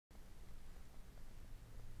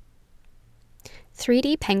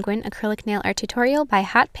3D Penguin Acrylic Nail Art Tutorial by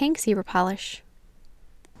Hotpinkzebrapolish.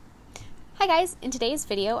 Hi guys, in today's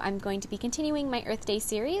video I'm going to be continuing my Earth Day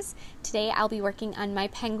series. Today I'll be working on my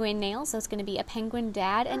penguin nail, so it's going to be a penguin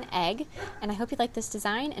dad and egg, and I hope you like this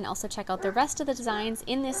design and also check out the rest of the designs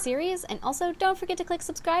in this series, and also don't forget to click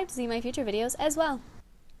subscribe to see my future videos as well.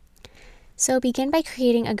 So begin by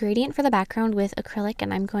creating a gradient for the background with acrylic,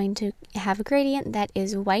 and I'm going to have a gradient that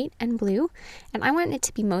is white and blue, and I want it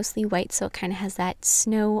to be mostly white so it kind of has that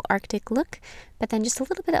snow Arctic look, but then just a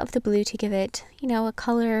little bit of the blue to give it, a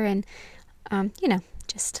color, and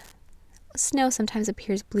just snow sometimes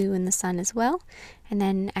appears blue in the sun as well. And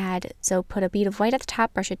then put a bead of white at the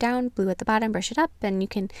top, brush it down, blue at the bottom, brush it up, and you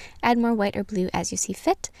can add more white or blue as you see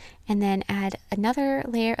fit. And then add another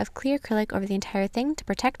layer of clear acrylic over the entire thing to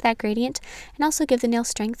protect that gradient and also give the nail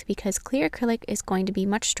strength, because clear acrylic is going to be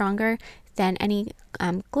much stronger than any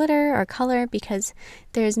glitter or color, because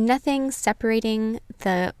there's nothing separating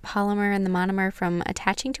the polymer and the monomer from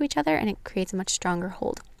attaching to each other, and it creates a much stronger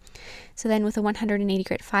hold. So then with a 180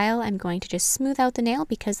 grit file, I'm going to just smooth out the nail,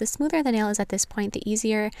 because the smoother the nail is at this point, the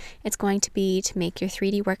easier it's going to be to make your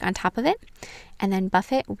 3D work on top of it. And then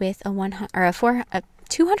buff it with a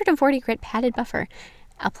 240 grit padded buffer.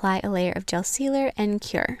 Apply a layer of gel sealer and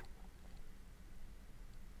cure.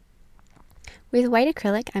 With white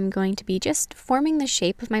acrylic, I'm going to be just forming the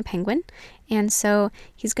shape of my penguin, and so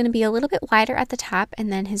he's going to be a little bit wider at the top,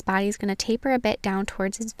 and then his body's going to taper a bit down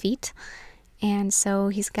towards his feet. And so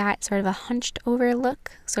he's got sort of a hunched over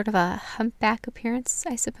look, sort of a humpback appearance,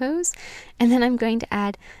 I suppose. And then I'm going to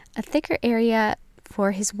add a thicker area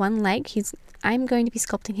for his one leg. I'm going to be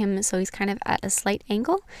sculpting him so he's kind of at a slight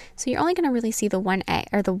angle. So you're only going to really see the one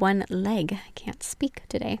leg. I can't speak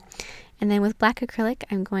today. And then with black acrylic,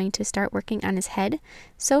 I'm going to start working on his head.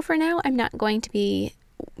 So for now, I'm not going to be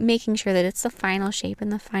making sure that it's the final shape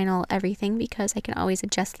and the final everything, because I can always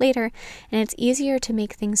adjust later, and it's easier to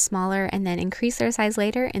make things smaller and then increase their size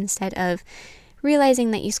later, instead of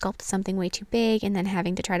realizing that you sculpted something way too big and then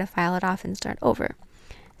having to try to file it off and start over.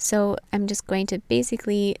 So I'm just going to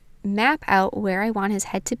basically map out where I want his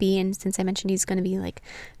head to be, and since I mentioned he's going to be like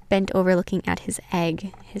bent over looking at his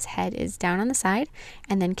egg, his head is down on the side,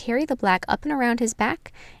 and then carry the black up and around his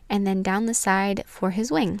back and then down the side for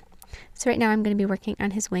his wing. So right now I'm going to be working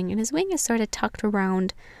on his wing, and his wing is sort of tucked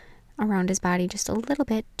around his body just a little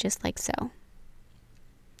bit, just like so.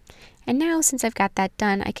 And now, since I've got that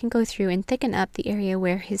done, I can go through and thicken up the area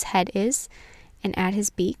where his head is and add his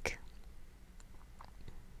beak.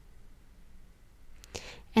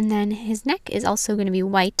 And then his neck is also going to be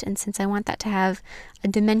white, and since I want that to have a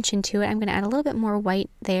dimension to it, I'm going to add a little bit more white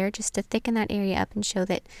there just to thicken that area up and show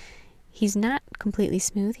that he's not completely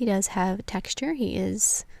smooth. He does have texture. He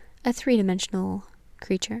is a three-dimensional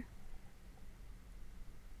creature.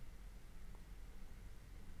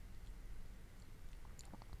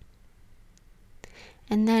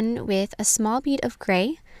 And then with a small bead of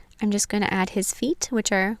gray, I'm just going to add his feet,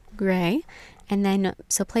 which are gray. And then,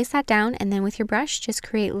 so place that down, and then with your brush, just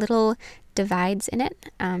create little divides in it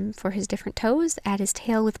for his different toes. Add his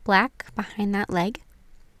tail with black behind that leg.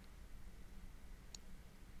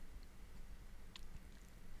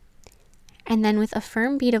 And then with a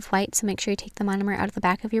firm bead of white, so make sure you take the monomer out of the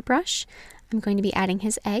back of your brush, I'm going to be adding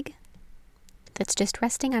his egg that's just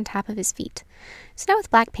resting on top of his feet. So now with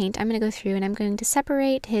black paint, I'm going to go through and I'm going to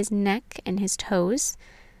separate his neck and his toes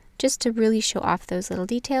just to really show off those little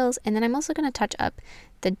details. And then I'm also going to touch up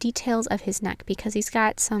the details of his neck, because he's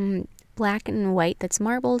got some black and white that's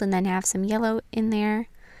marbled and then have some yellow in there.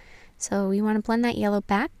 So we want to blend that yellow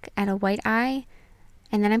back, add a white eye.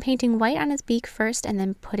 And then I'm painting white on his beak first and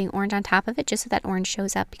then putting orange on top of it, just so that orange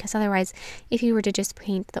shows up, because otherwise if you were to just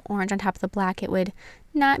paint the orange on top of the black, it would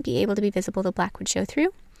not be able to be visible. The black would show through.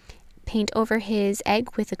 Paint over his egg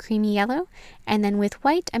with a creamy yellow, and then with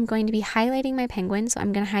white I'm going to be highlighting my penguin. So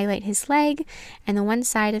I'm going to highlight his leg and the one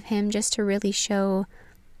side of him just to really show,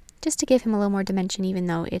 just to give him a little more dimension, even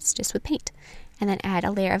though it's just with paint. And then add a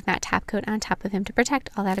layer of matte top coat on top of him to protect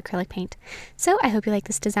all that acrylic paint. So I hope you like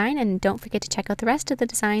this design, and don't forget to check out the rest of the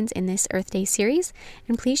designs in this Earth Day series.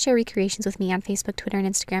 And please share recreations with me on Facebook, Twitter, and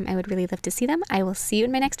Instagram. I would really love to see them. I will see you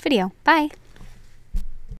in my next video. Bye!